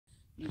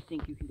You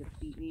think you can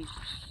defeat me?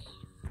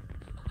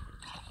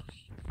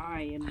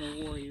 I am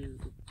the warrior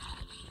with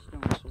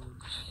stone sword.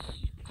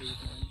 Caveman.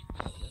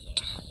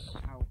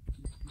 Ow.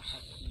 You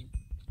touched me.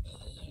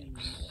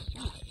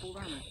 Oh, full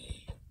armor.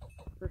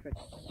 Perfect.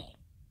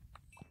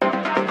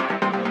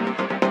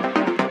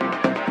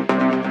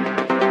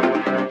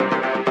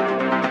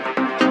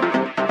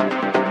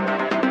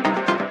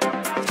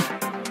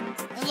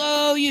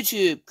 Hello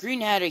YouTube, Green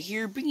Hatter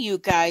here, bringing you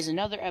guys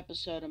another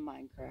episode of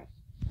Minecraft.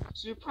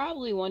 So you're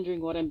probably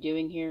wondering what I'm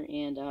doing here,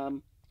 and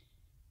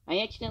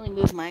I accidentally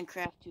moved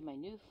Minecraft to my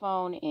new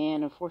phone,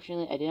 and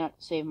unfortunately I did not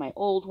save my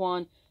old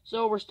one,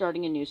 so we're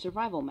starting a new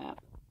survival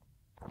map.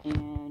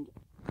 And,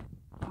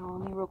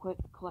 let me real quick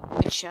collect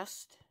my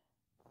chest.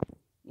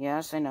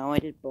 Yes, I know, I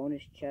did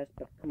bonus chest,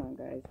 but come on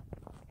guys.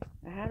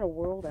 I had a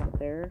world out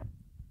there,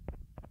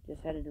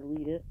 just had to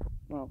delete it.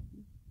 Well,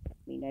 I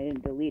mean, I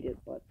didn't delete it,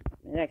 but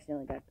it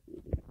accidentally got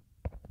deleted.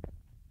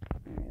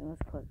 Alright,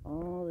 let's collect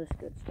all this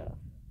good stuff.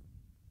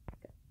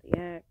 Got the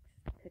axe,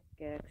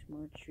 pickaxe,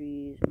 more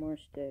trees, more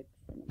sticks,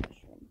 and a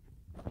mushroom.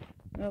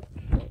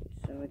 Okay,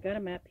 so I got a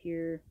map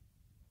here.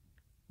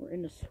 We're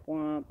in the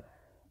swamp.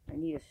 I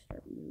need to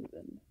start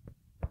moving.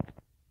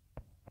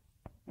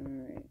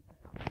 Alright,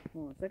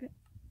 hold on a second.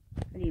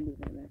 I need to move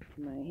my map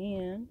to my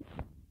hand.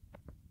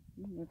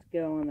 Let's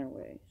go on our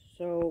way.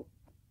 So,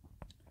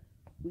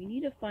 we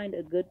need to find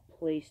a good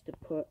place to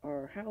put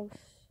our house,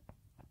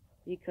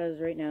 because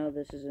right now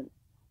this isn't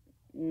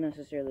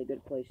necessarily a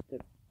good place to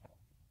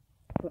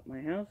put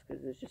my house,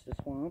 because it's just a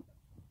swamp.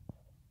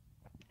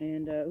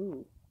 And,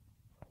 ooh.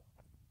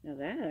 Now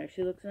that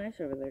actually looks nice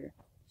over there.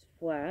 It's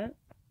flat.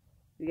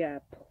 We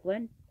got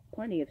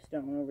plenty of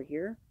stone over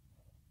here.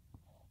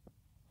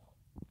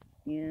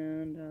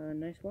 And a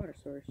nice water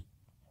source.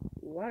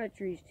 A lot of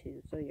trees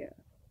too, so yeah.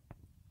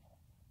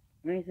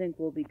 I think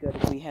we'll be good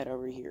if we head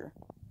over here.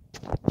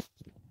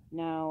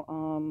 Now,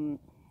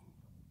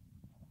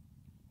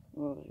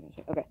 what was I gonna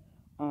say? Okay.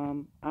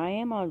 I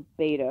am on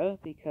beta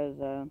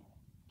because,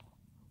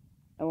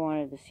 I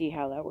wanted to see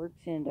how that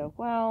works, and,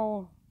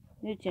 well,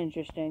 it's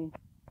interesting.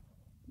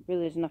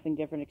 Really, there's nothing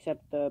different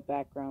except the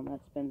background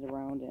that spins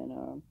around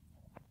and,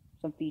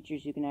 some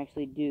features you can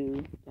actually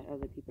do that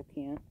other people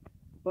can't.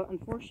 But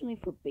unfortunately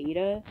for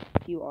beta,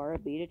 if you are a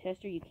beta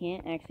tester, you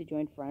can't actually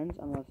join friends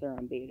unless they're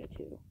on beta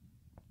too.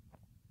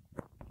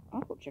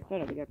 Oh, check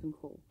that out, we got some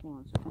coal. Hold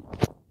on a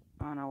second.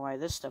 I don't know why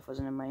this stuff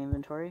wasn't in my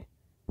inventory.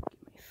 Get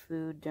my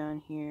food down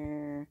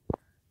here.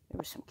 There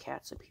were some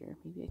cats up here.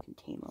 Maybe I can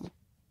tame them.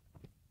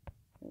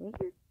 Was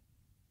there?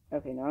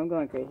 Okay, now I'm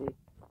going crazy.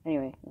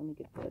 Anyway, let me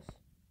get this.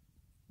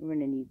 We're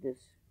gonna need this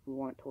if we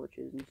want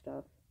torches and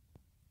stuff.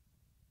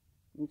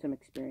 And some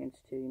experience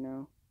too, you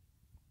know.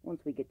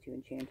 Once we get to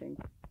enchanting.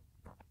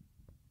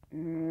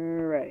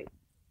 Alright.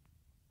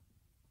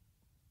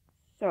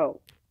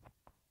 So,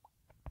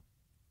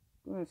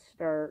 I'm gonna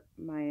start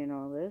mining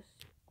all this.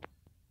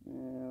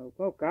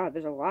 Oh god,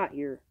 there's a lot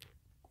here.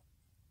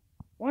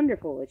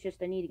 Wonderful, it's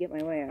just I need to get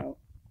my way out.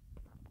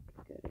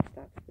 Good, it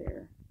stops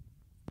there.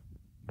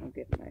 I'll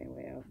get my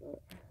way out,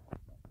 but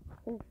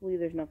hopefully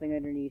there's nothing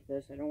underneath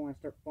this. I don't want to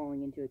start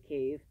falling into a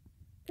cave.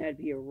 That'd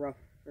be a rough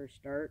first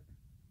start.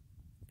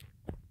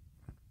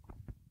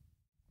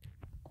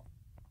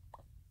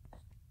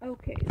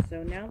 Okay,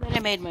 so now that I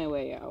made my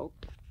way out,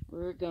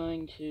 we're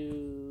going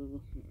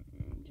to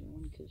do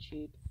one kill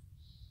sheep.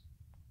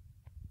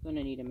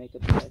 Gonna need to make a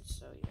bed,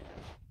 so yeah.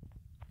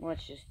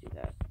 Let's just do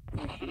that.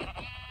 More sheep. There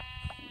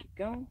we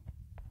go.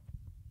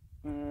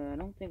 I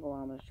don't think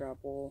llamas drop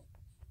wool.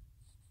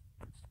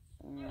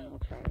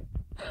 I'll try it.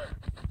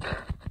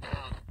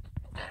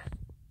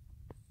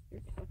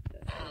 They're tough to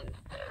hit.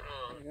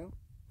 There we go.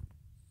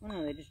 Oh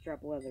no, they just drop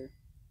leather.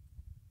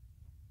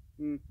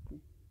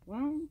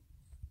 Well,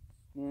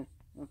 yeah,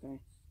 okay.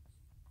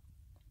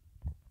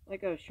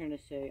 Like I was trying to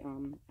say,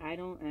 I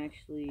don't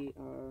actually,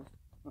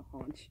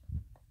 haunt.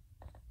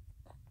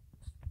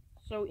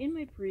 So, in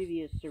my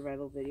previous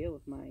survival video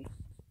with my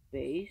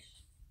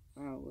base,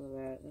 oh,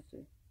 well, that's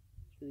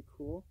really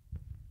cool.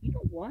 You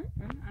know what?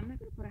 I'm not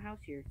gonna put a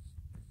house here.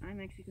 I'm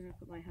actually gonna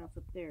put my house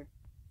up there.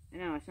 I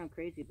know, I sound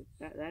crazy, but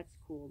that's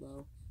cool,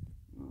 though.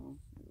 Oh,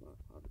 there's a lot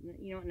of clouds.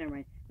 You know what? Never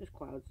mind. There's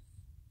clouds.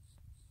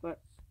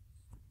 But,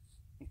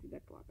 actually,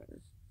 that's a lot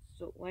better.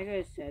 So, like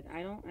I said,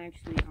 I don't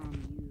actually,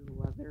 use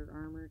leather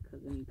armor,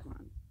 because, I mean, come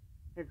on.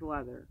 It's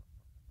leather.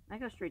 I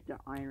go straight to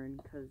iron,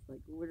 because,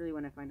 like, literally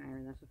when I find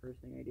iron, that's the first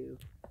thing I do.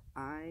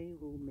 I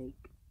will make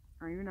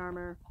iron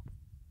armor,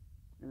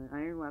 and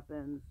iron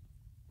weapons,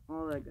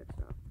 all that good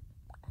stuff.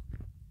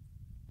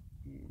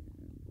 And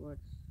let's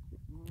get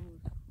all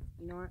this.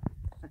 You know what?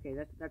 Okay,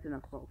 that's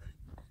enough folks.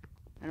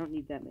 I don't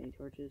need that many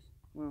torches.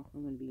 Well,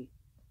 I'm going to be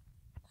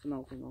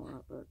smelting a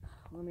lot, but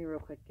let me real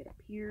quick get up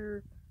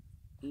here.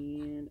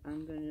 And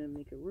I'm going to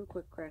make a real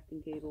quick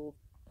crafting table,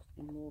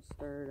 and we'll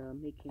start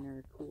making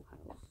our cool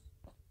house.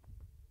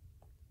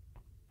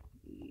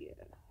 Yeah.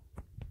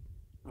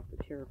 I'll have to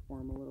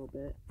terraform a little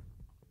bit.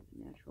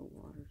 Natural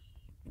water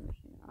source.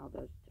 Yeah,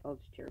 I'll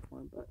just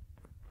terraform, but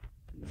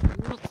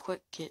real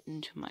quick get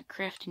into my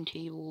crafting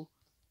table.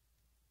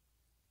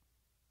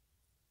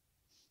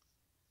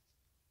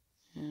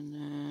 And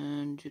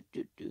then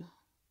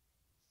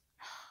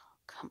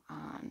come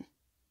on.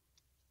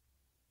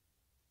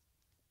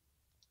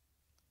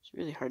 It's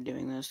really hard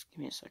doing this. Give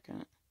me a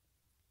second.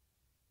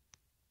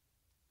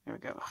 There we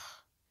go.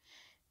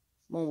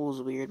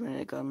 Mobile's weird when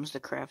it comes to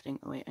crafting.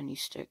 Oh wait, I need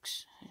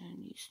sticks.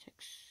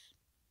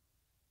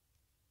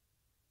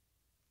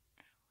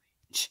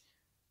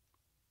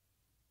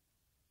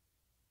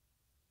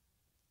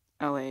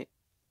 Oh wait.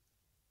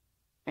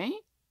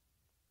 Right?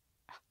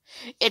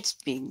 It's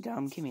being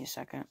dumb. Give me a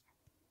second.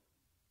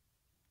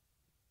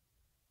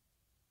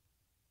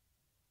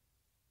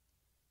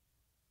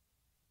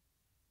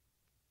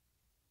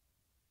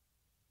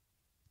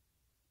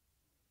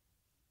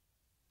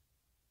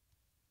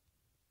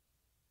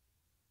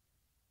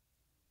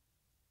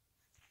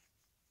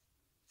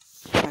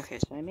 Okay,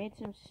 so I made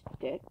some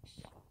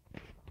sticks.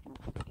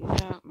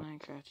 Get out my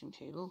crafting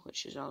table,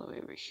 which is all the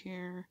way over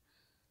here.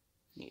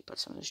 Need to put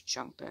some of this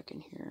junk back in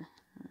here.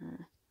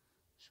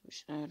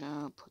 Switch that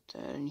out, put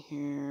that in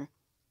here.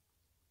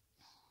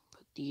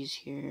 Put these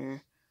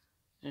here.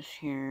 This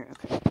here.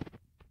 Okay.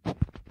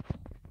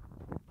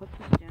 Put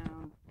this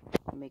down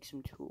and make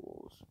some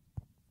tools.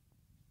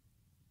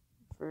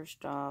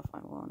 First off, I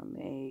want to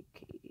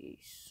make a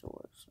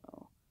sword,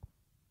 so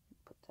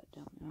put that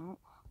down now.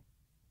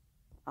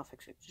 I'll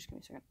fix it. Just give me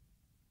a second.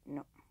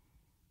 No.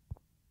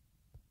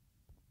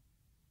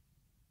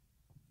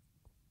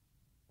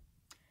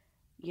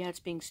 Yeah, it's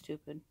being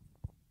stupid.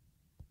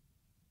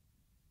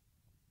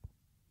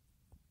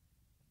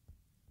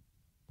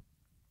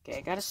 Okay,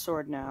 I got a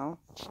sword now.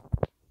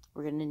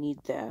 We're gonna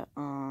need that.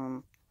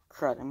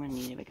 Crud, I'm gonna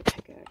need to make a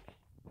pickaxe.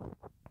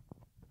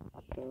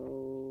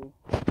 So,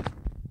 let's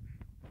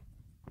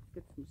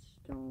get some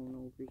stone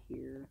over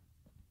here.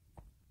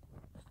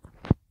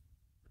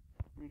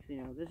 Actually,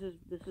 no, this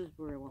is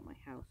where I want my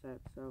house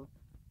at, so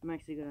I'm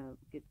actually gonna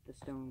get the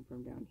stone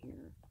from down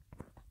here.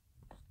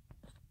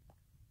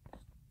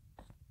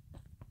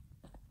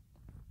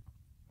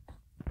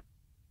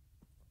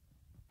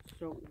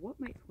 So what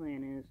my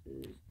plan is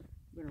I'm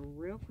gonna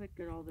real quick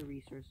get all the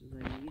resources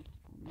I need.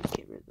 Let's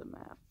get rid of the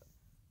map.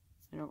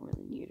 I don't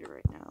really need it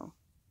right now.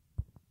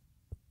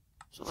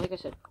 So like I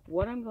said,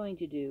 what I'm going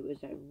to do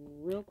is I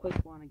real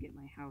quick want to get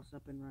my house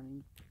up and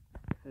running,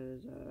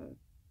 because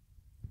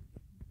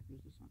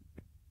where's the sun?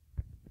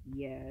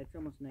 Yeah, it's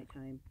almost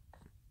nighttime,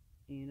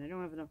 and I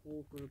don't have enough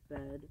wool for a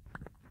bed,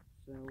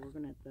 so we're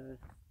gonna have to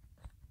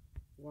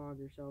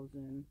log ourselves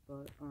in.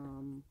 But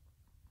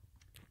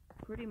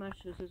pretty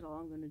much this is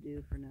all I'm gonna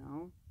do for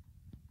now.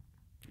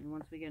 And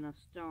once we get enough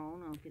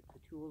stone, I'll get the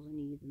tools I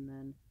need, and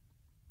then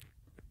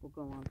we'll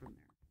go on from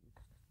there.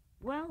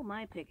 Well,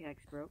 my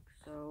pickaxe broke,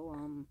 so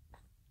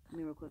let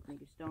me real quick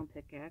make a stone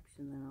pickaxe,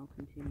 and then I'll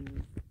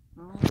continue.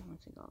 Oh, I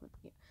think all of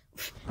it.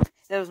 Yeah.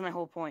 That was my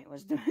whole point,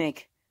 was to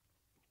make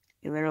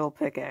a literal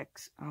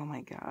pickaxe. Oh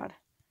my god,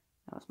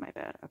 that was my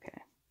bad.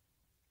 Okay,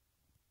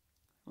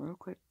 real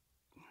quick.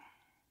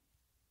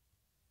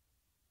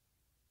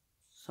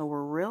 So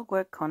we're real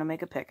quick gonna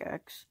make a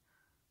pickaxe,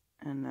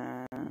 and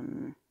then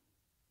I'm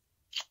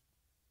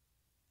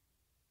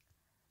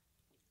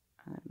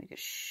gonna make a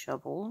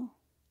shovel.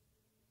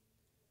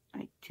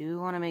 I do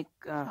want to make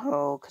a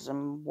hoe because I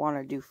want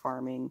to do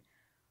farming.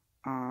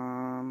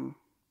 I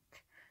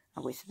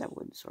wasted that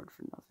wooden sword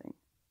for nothing.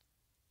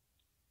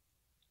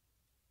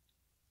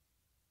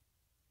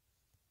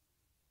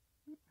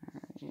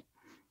 Alright.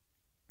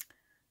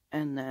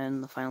 And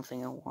then the final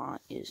thing I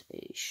want is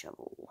a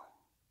shovel.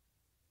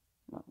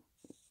 No,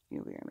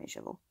 here we are, my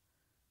shovel.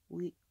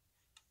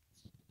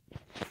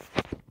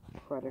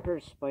 Crud, I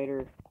heard a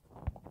spider.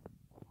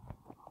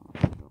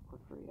 Real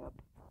quick, hurry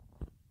up.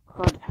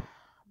 Crud.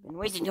 Been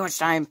wasting too much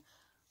time.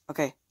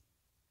 Okay.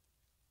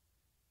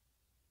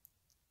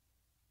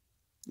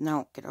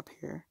 No, get up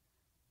here.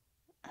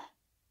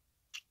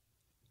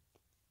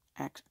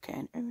 Axe.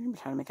 Okay, I remember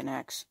how to make an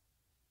axe.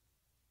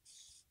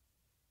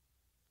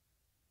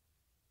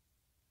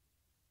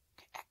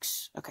 Okay,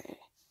 X. Okay.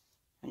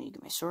 I need to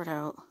get my sword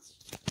out.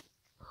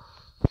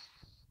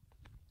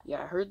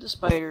 Yeah, I heard the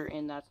spider,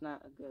 and that's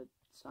not a good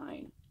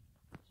sign.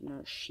 It's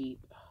not a sheep.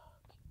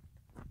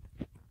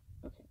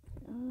 Okay.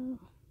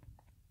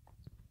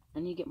 I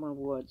need to get more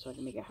wood so I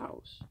can make a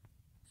house.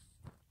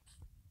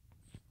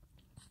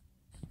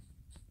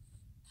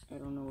 I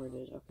don't know where it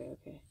is. Okay.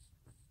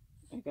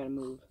 I gotta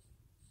move.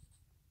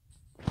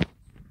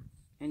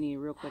 I need to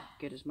real quick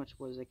get as much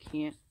wood as I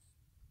can.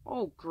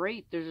 Oh,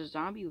 great! There's a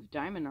zombie with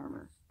diamond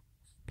armor.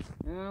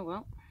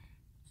 Well.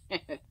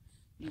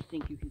 You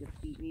think you can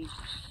defeat me?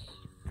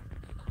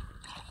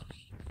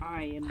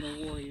 I am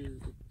the warrior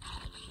with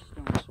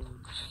stone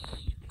swords.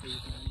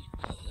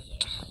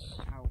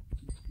 Ow.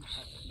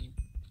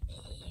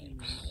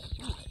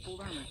 Oh,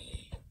 full armor.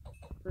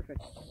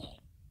 Perfect.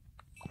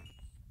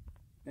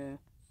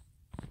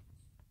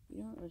 You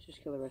know what? Let's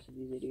just kill the rest of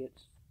these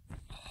idiots.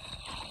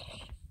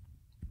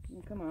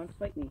 Oh, come on,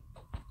 fight me.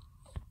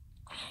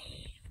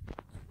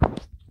 Come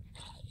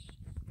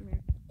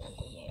here.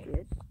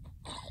 Good.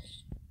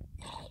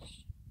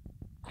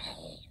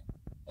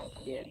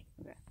 Dead.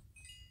 Okay.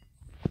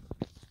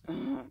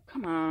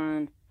 Come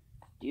on.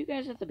 Do you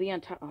guys have to be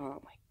on top?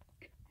 Oh my.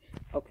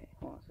 Okay,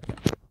 hold on a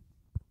second.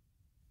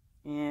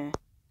 Yeah,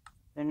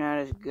 they're not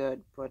as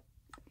good, but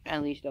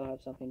at least they'll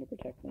have something to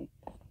protect me.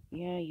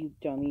 Yeah, you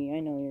dummy. I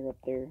know you're up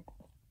there.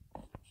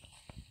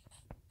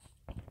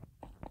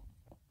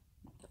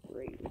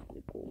 Great, where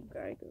did the gold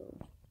guy go?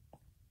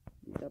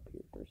 He's up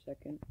here for a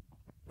second.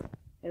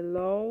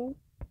 Hello?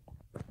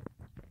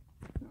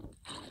 Oh,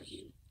 God,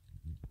 you.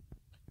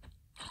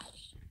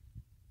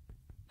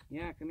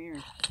 Yeah, come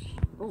here.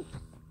 Oh,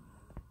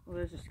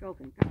 there's a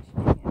skeleton. Gosh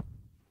dang it.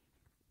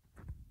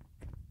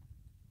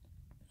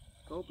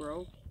 Go,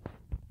 bro.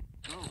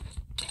 Go.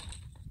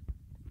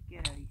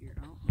 Get out of here.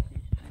 Oh,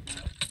 okay.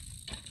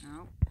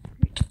 No.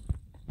 Okay.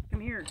 Come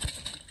here.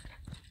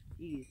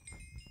 Jeez.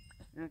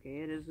 Okay,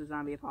 it is the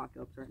zombie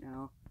apocalypse right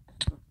now.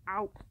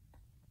 Ow!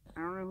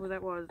 I don't know who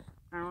that was.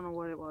 I don't know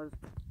what it was.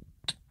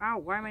 Ow!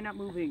 Why am I not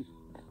moving?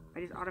 I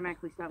just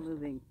automatically stopped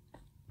moving.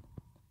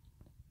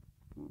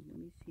 Let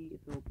me see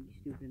if they'll be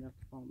stupid enough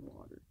to fall in the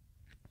water.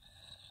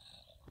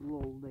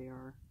 Lol, they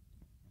are.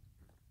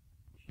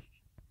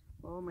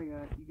 Oh my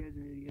god, you guys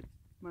are idiots.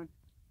 Come on.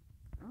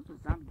 That was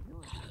a zombie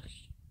villager.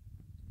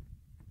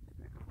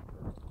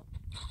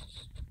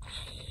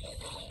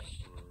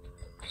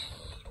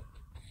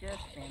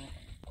 Just damn it.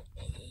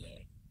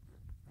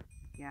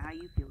 Yeah, how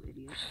you feel,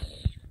 idiot?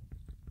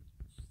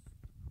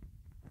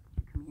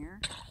 Come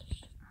here.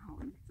 Oh,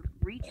 you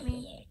reach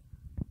me?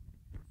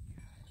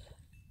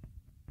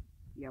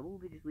 Yeah, we'll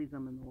just leave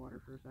them in the water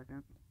for a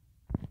second.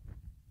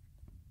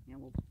 Yeah,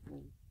 we'll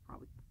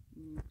probably...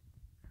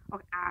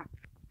 Okay,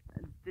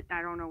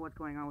 I don't know what's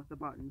going on with the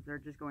buttons. They're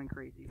just going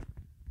crazy.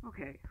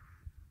 Okay.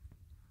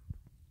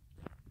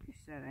 Like I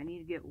said, I need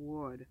to get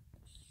wood.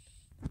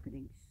 I'm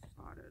getting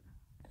spotted.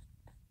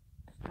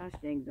 Gosh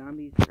dang,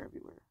 zombies are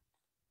everywhere.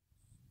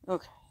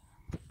 Okay.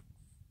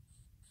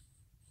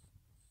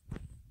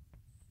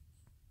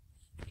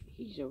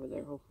 He's over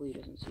there. Hopefully he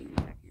doesn't see me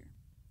back here.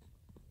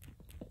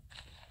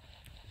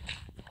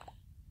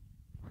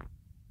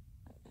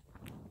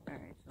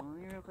 Alright, so let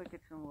me real quick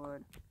get some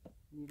wood.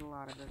 Need a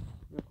lot of it.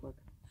 Real quick.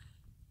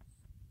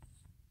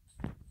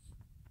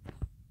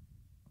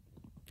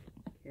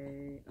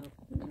 Okay, up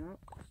and up.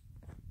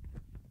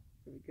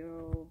 There we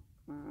go.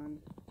 Come on.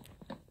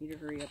 Need to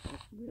hurry up.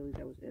 Really,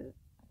 that was it.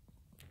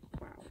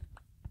 Wow.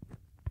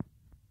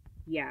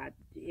 Yeah,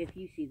 if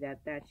you see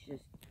that, that's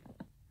just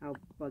how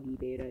buggy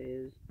beta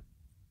is.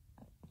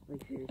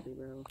 Like, seriously,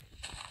 bro.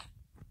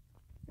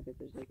 I bet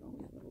there's, like, only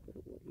a little bit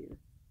of wood here.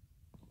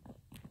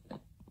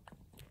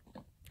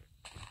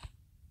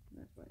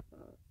 That's what I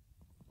thought.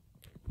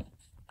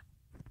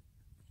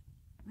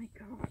 My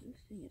god,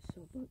 this thing is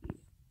so buggy.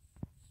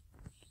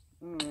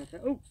 Oh, that's...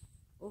 Oh!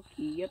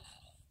 Okay, yep.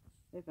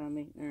 They found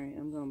me. Alright,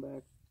 I'm going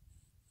back.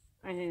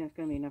 I think that's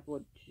gonna be enough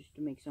wood just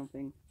to make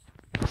something.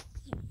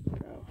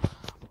 So.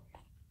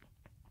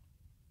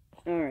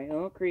 Alright,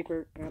 oh,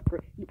 creeper.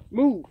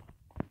 Move!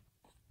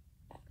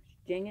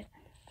 Dang it.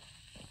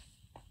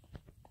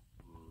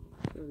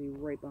 It'll be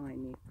right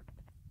behind me.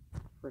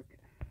 Frick.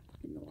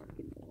 Get in the water,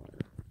 get in the water.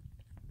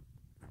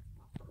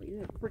 Oh, you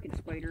that frickin'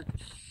 spider.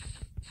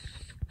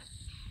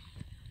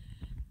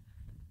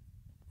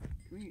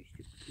 Come here, you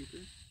stupid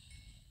creeper.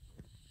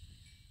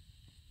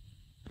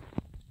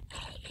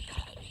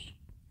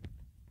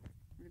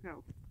 Where'd it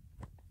go?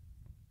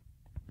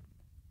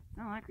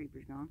 Oh, that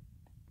creeper's gone.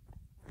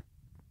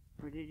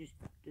 Or did it just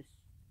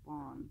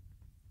spawn?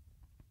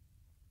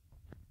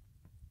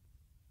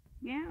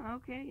 Yeah,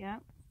 okay, yeah.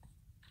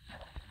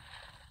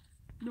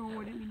 No,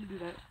 I didn't mean to do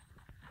that.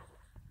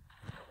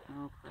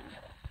 Oh, crap.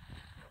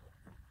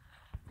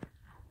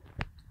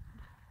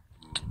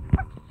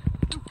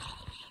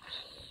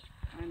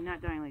 I'm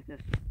not dying like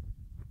this.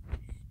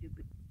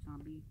 Stupid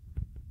zombie.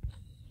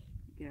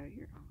 Get out of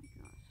here. Oh my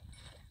god.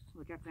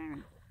 Look, I got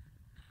iron.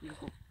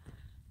 Beautiful.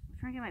 I'm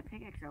trying to get my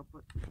pickaxe out,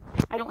 but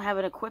I don't have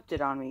it equipped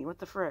on me. What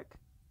the frick?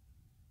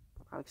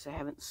 Probably because I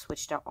haven't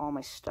switched out all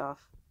my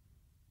stuff.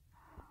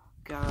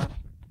 God.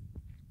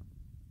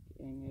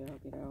 Get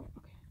out, get out.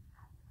 Okay.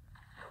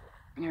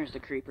 There's the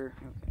creeper.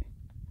 Okay.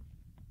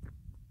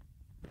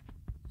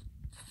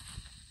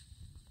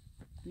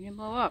 You can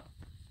blow up.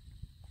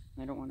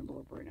 I don't want to blow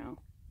up right now.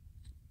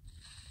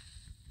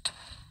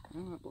 I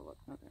don't want to blow up.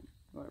 Nothing.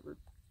 Whatever.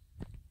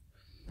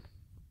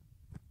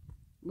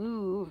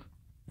 Move.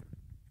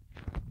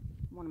 I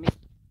want to make...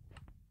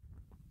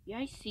 Yeah,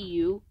 I see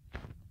you.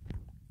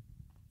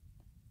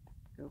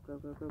 Go, go,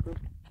 go, go, go.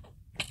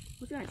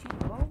 What's that? Shoot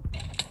the ball?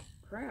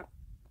 Crap.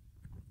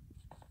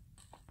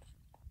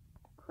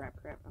 Crap,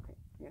 crap. Okay.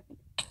 Yeah, I think.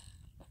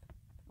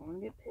 I want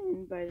to get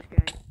pinned by this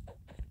guy.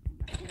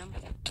 Get him.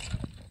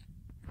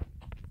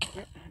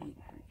 Yep.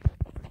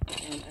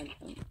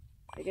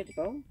 I get the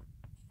bow?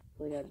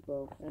 Oh, yeah, the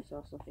bow. I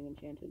saw something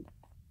enchanted.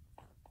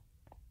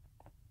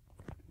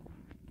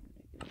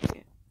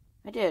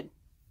 I did.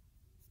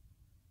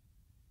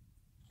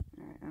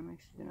 Alright, I'm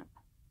actually gonna...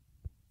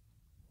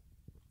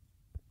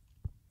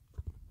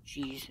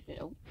 Jeez.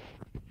 Oh.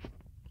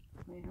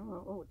 Wait,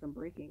 hello. Oh, it's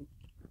unbreaking.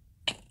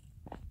 What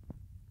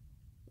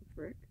the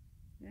frick?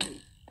 Hey.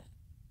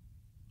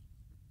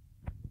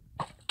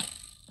 Oh,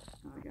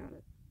 I got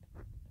it.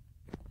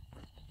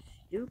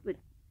 Stupid.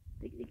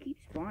 They keep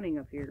spawning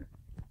up here.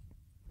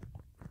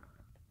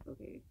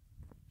 Okay.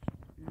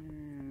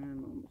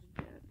 I'm almost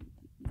dead.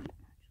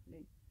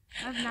 Actually,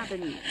 I've not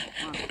been eating.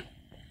 Wow.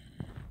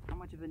 How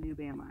much of a noob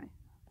am I?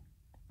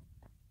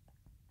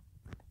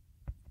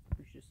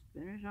 Let's just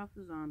finish off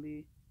the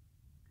zombie.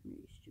 Come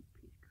here, you stupid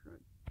piece of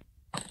crud.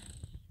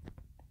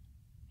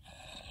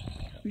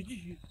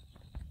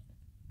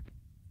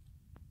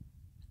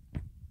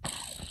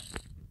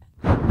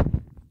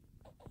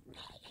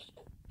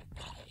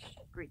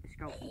 Great, the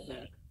skeleton's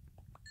back.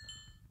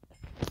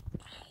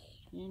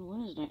 And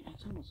when is night?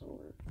 It's almost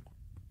over.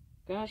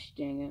 Gosh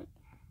dang it.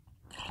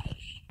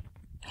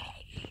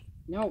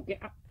 No,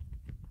 get up.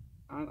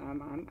 I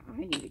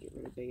need to get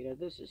rid of Beta.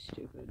 This is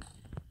stupid.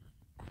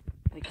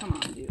 Like, come on,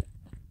 dude.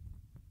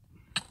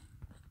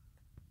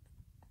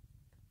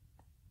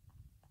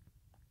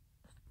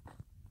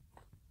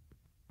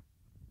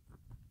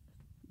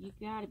 You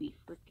gotta be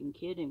freaking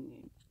kidding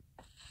me.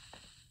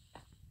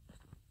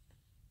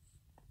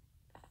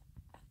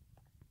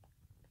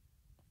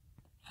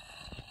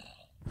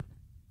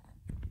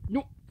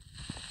 No.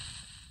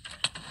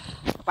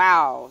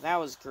 Wow, that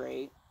was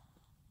great.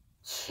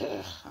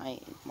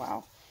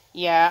 Wow.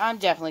 Yeah, I'm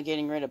definitely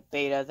getting rid of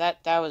Beta.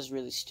 That was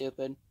really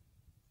stupid.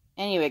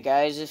 Anyway,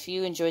 guys, if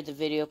you enjoyed the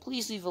video,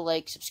 please leave a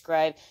like,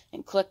 subscribe,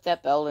 and click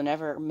that bell to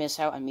never miss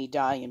out on me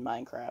dying in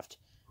Minecraft.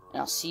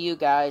 And I'll see you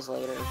guys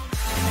later.